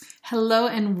Hello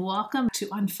and welcome to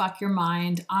Unfuck Your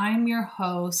Mind. I'm your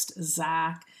host,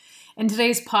 Zach. In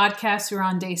today's podcast, we're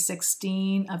on day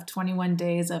 16 of 21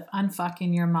 days of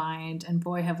unfucking your mind. And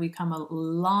boy, have we come a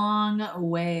long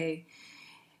way.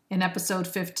 In episode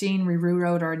 15, we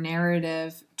rewrote our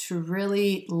narrative to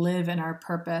really live in our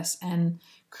purpose and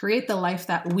create the life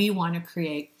that we want to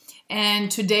create.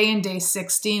 And today in day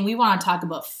 16, we want to talk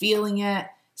about feeling it,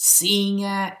 seeing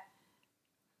it,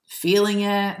 feeling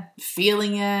it,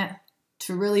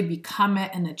 to really become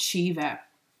it and achieve it.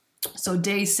 So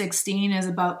day 16 is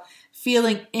about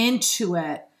feeling into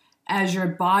it as your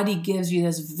body gives you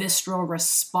this visceral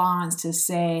response to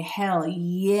say, hell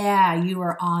yeah, you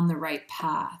are on the right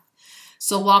path.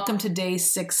 So welcome to day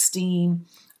 16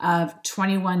 of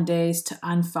 21 days to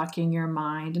unfucking your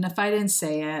mind. And if I didn't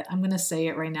say it, I'm going to say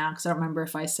it right now because I don't remember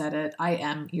if I said it. I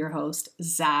am your host,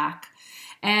 Zach.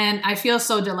 And I feel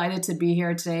so delighted to be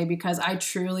here today because I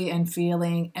truly am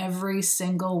feeling every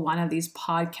single one of these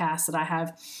podcasts that I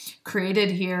have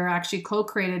created here, actually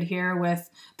co-created here with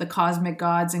the cosmic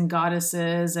gods and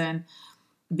goddesses and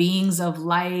beings of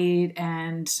light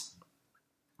and,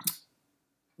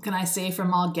 can I say,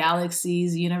 from all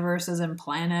galaxies, universes, and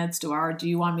planets. Do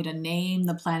you want me to name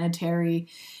the planetary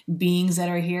beings that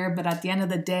are here? But at the end of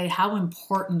the day, how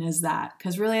important is that?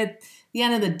 Because really at the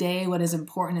end of the day, what is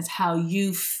important is how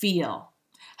you feel.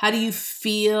 How do you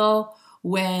feel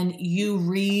when you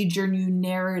read your new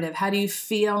narrative? How do you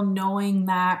feel knowing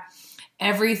that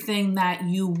everything that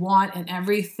you want and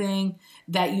everything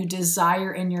that you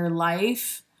desire in your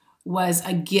life was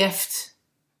a gift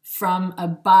from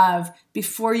above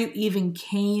before you even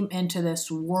came into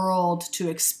this world to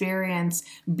experience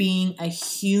being a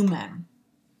human?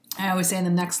 I always say in the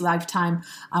next lifetime,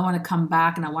 I want to come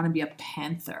back and I want to be a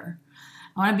panther.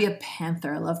 I want to be a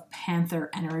panther. I love panther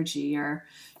energy or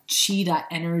cheetah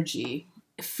energy.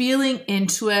 Feeling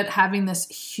into it, having this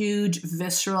huge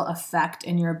visceral effect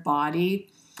in your body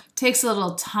takes a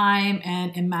little time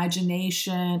and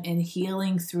imagination and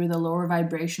healing through the lower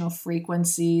vibrational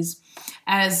frequencies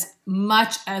as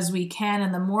much as we can.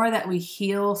 And the more that we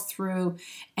heal through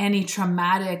any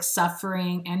traumatic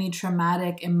suffering, any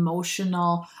traumatic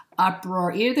emotional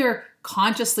uproar, either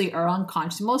consciously or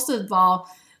unconsciously, most of all,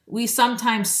 we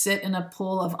sometimes sit in a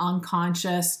pool of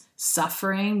unconscious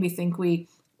suffering. We think we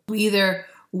either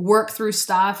work through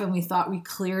stuff and we thought we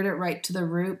cleared it right to the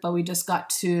root, but we just got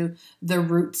to the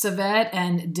roots of it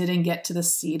and didn't get to the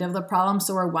seed of the problem.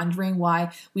 So we're wondering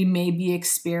why we may be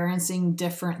experiencing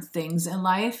different things in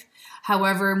life.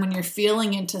 However, when you're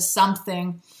feeling into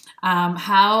something,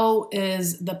 how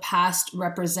is the past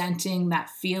representing that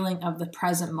feeling of the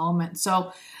present moment?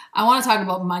 So I want to talk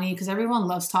about money because everyone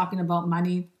loves talking about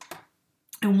money.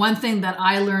 And one thing that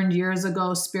I learned years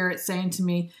ago, Spirit saying to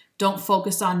me, don't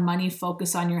focus on money,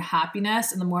 focus on your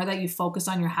happiness. And the more that you focus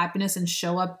on your happiness and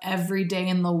show up every day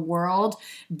in the world,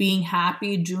 being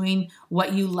happy, doing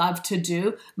what you love to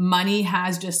do, money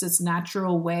has just its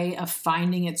natural way of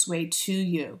finding its way to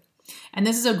you. And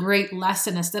this is a great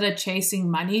lesson. Instead of chasing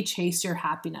money, chase your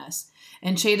happiness.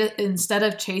 And instead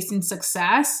of chasing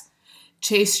success,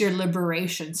 chase your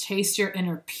liberation, chase your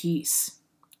inner peace.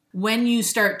 When you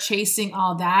start chasing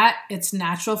all that, it's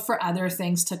natural for other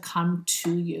things to come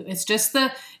to you. It's just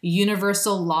the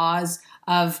universal laws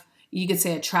of, you could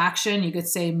say attraction, you could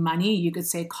say money, you could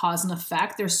say cause and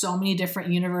effect. There's so many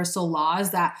different universal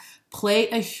laws that play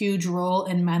a huge role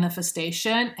in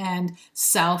manifestation and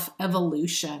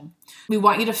self-evolution. We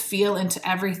want you to feel into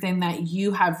everything that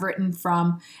you have written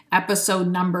from episode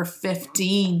number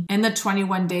 15 in the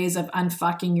 21 days of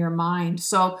unfucking your mind.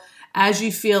 So as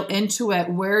you feel into it,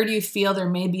 where do you feel there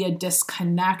may be a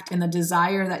disconnect in the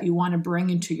desire that you want to bring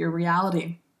into your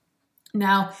reality?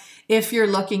 Now, if you're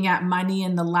looking at money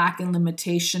and the lack and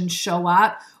limitation show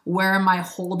up, where am I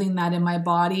holding that in my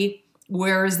body?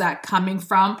 Where is that coming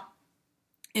from?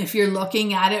 If you're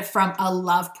looking at it from a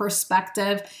love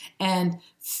perspective and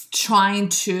trying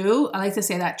to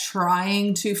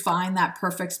find that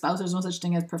perfect spouse, there's no such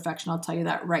thing as perfection. I'll tell you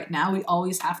that right now. We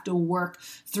always have to work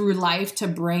through life to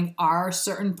bring our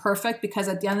certain perfect, because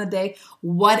at the end of the day,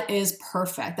 what is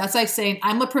perfect? That's like saying,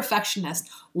 I'm a perfectionist.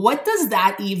 What does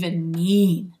that even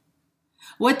mean?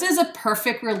 What does a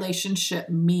perfect relationship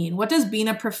mean? What does being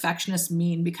a perfectionist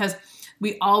mean? Because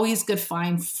we always could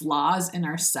find flaws in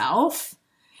ourselves.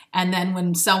 And then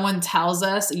when someone tells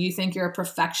us you think you're a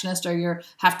perfectionist or you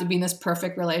have to be in this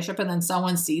perfect relationship, and then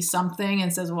someone sees something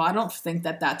and says, well, I don't think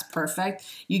that that's perfect,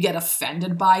 you get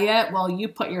offended by it. Well, you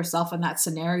put yourself in that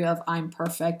scenario of I'm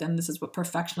perfect and this is what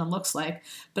perfection looks like.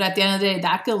 But at the end of the day,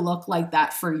 that could look like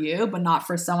that for you, but not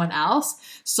for someone else.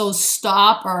 So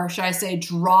stop, or should I say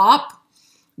drop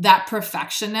that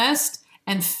perfectionist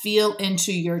and feel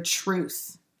into your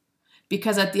truth.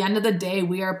 Because at the end of the day,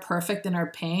 we are perfect in our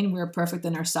pain. We're perfect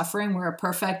in our suffering. We're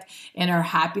perfect in our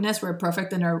happiness. We're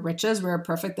perfect in our riches. We're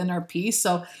perfect in our peace.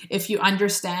 So if you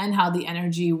understand how the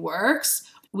energy works,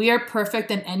 we are perfect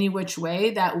in any which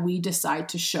way that we decide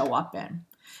to show up in,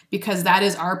 because that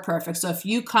is our perfect. So if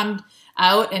you come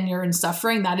out and you're in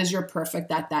suffering, that is your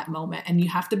perfect at that moment. And you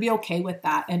have to be okay with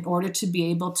that in order to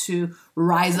be able to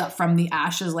rise up from the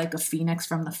ashes like a phoenix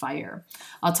from the fire.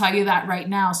 I'll tell you that right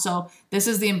now. So this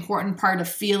is the important part of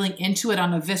feeling into it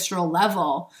on a visceral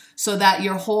level, so that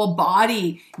your whole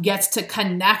body gets to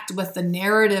connect with the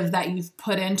narrative that you've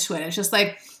put into it. It's just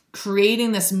like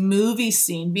creating this movie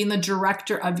scene, being the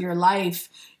director of your life.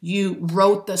 You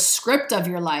wrote the script of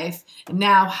your life.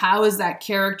 Now, how is that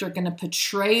character going to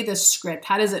portray the script?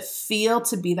 How does it feel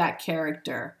to be that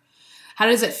character? How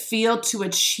does it feel to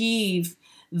achieve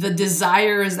the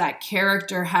desires that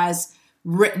character has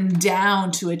written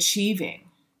down to achieving?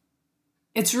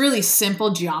 It's really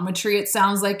simple geometry, it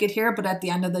sounds like it here, but at the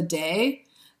end of the day,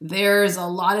 there's a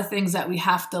lot of things that we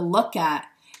have to look at.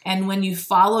 And when you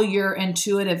follow your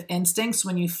intuitive instincts,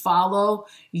 when you follow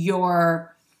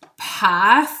your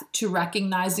path to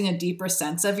recognizing a deeper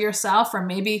sense of yourself, or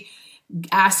maybe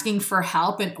asking for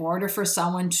help in order for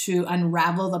someone to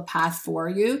unravel the path for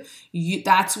you,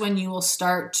 that's when you will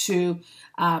start to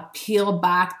peel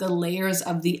back the layers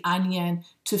of the onion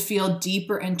to feel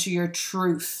deeper into your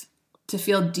truth, to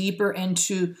feel deeper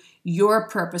into your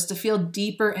purpose, to feel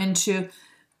deeper into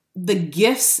the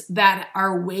gifts that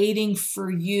are waiting for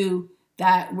you,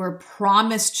 that were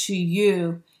promised to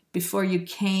you before you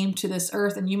came to this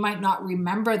earth. And you might not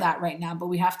remember that right now, but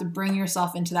we have to bring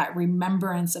yourself into that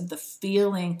remembrance of the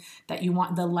feeling that you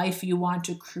want, the life you want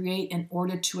to create in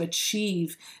order to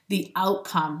achieve the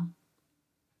outcome,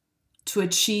 to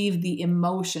achieve the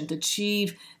emotion, to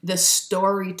achieve the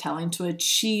storytelling, to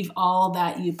achieve all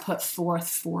that you put forth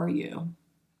for you.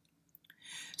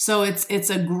 So it's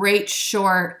a great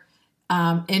short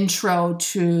intro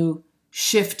to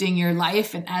shifting your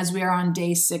life. And as we are on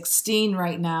day 16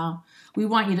 right now, we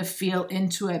want you to feel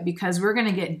into it, because we're going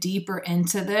to get deeper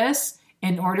into this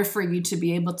in order for you to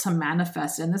be able to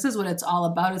manifest. And this is what it's all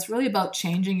about. It's really about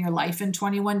changing your life in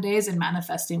 21 days and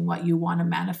manifesting what you want to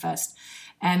manifest.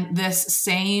 And this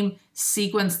same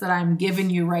sequence that I'm giving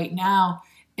you right now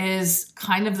is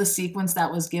kind of the sequence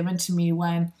that was given to me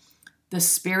when the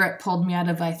spirit pulled me out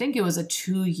of, I think it was a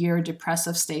 2-year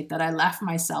depressive state that I left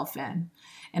myself in.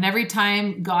 And every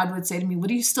time God would say to me, what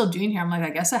are you still doing here? I'm like, I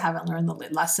guess I haven't learned the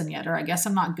lesson yet, or I guess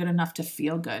I'm not good enough to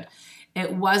feel good.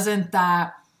 It wasn't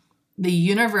that the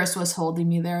universe was holding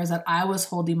me there, is that I was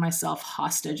holding myself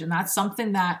hostage. And that's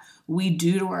something that we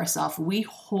do to ourselves. We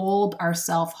hold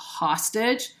ourselves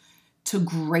hostage to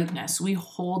greatness. We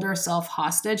hold ourselves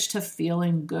hostage to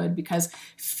feeling good, because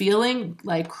feeling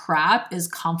like crap is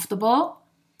comfortable,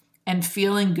 and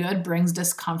feeling good brings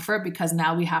discomfort, because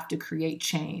now we have to create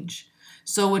change.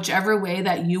 So whichever way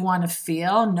that you want to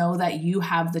feel, know that you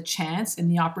have the chance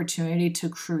and the opportunity to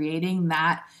creating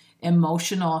that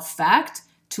emotional effect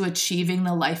to achieving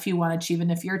the life you want to achieve.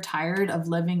 And if you're tired of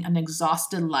living an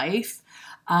exhausted life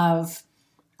of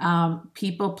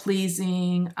people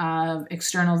pleasing, of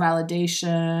external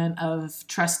validation, of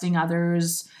trusting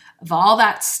others, of all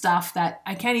that stuff that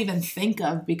I can't even think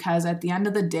of, because at the end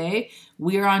of the day,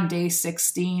 we're on day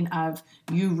 16 of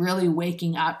you really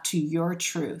waking up to your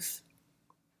truth.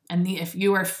 And if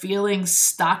you are feeling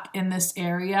stuck in this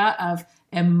area of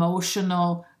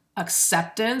emotional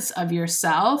acceptance of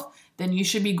yourself, then you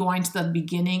should be going to the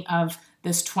beginning of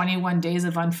this 21 days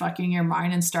of unfucking your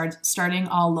mind and starting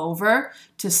all over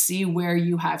to see where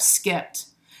you have skipped.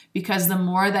 Because the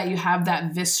more that you have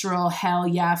that visceral hell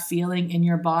yeah feeling in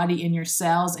your body, in your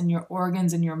cells, in your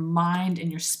organs, in your mind, in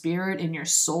your spirit, in your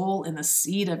soul, in the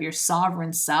seed of your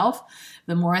sovereign self,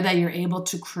 the more that you're able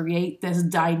to create this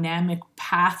dynamic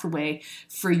pathway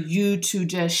for you to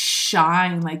just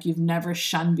shine like you've never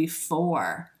shone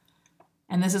before.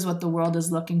 And this is what the world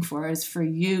is looking for, is for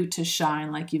you to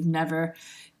shine like you've never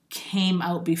came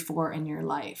out before in your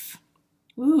life.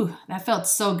 Ooh, that felt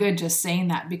so good just saying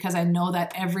that, because I know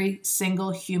that every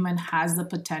single human has the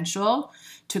potential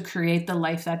to create the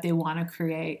life that they want to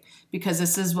create, because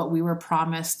this is what we were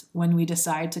promised when we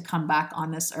decide to come back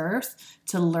on this earth,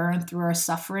 to learn through our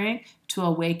suffering, to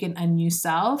awaken a new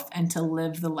self, and to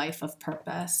live the life of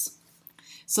purpose.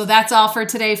 So that's all for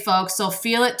today, folks. So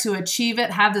feel it to achieve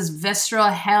it. Have this visceral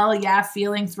hell yeah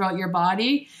feeling throughout your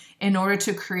body in order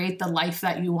to create the life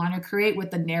that you want to create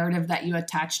with the narrative that you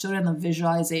attach to it and the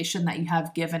visualization that you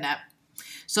have given it.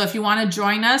 So if you want to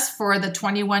join us for the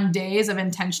 21 days of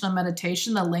intentional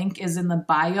meditation, the link is in the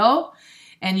bio.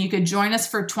 And you could join us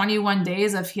for 21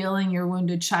 days of healing your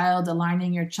wounded child,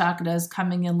 aligning your chakras,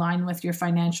 coming in line with your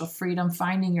financial freedom,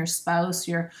 finding your spouse,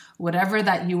 your whatever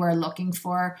that you are looking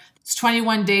for. It's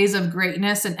 21 days of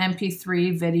greatness and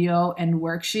MP3 video and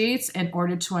worksheets in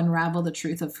order to unravel the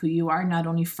truth of who you are, not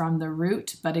only from the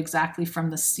root, but exactly from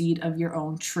the seed of your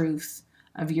own truth,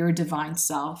 of your divine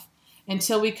self.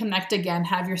 Until we connect again,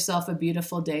 have yourself a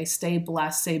beautiful day. Stay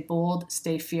blessed, stay bold,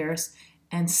 stay fierce,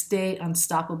 and stay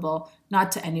unstoppable,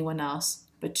 not to anyone else,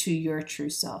 but to your true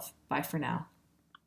self. Bye for now.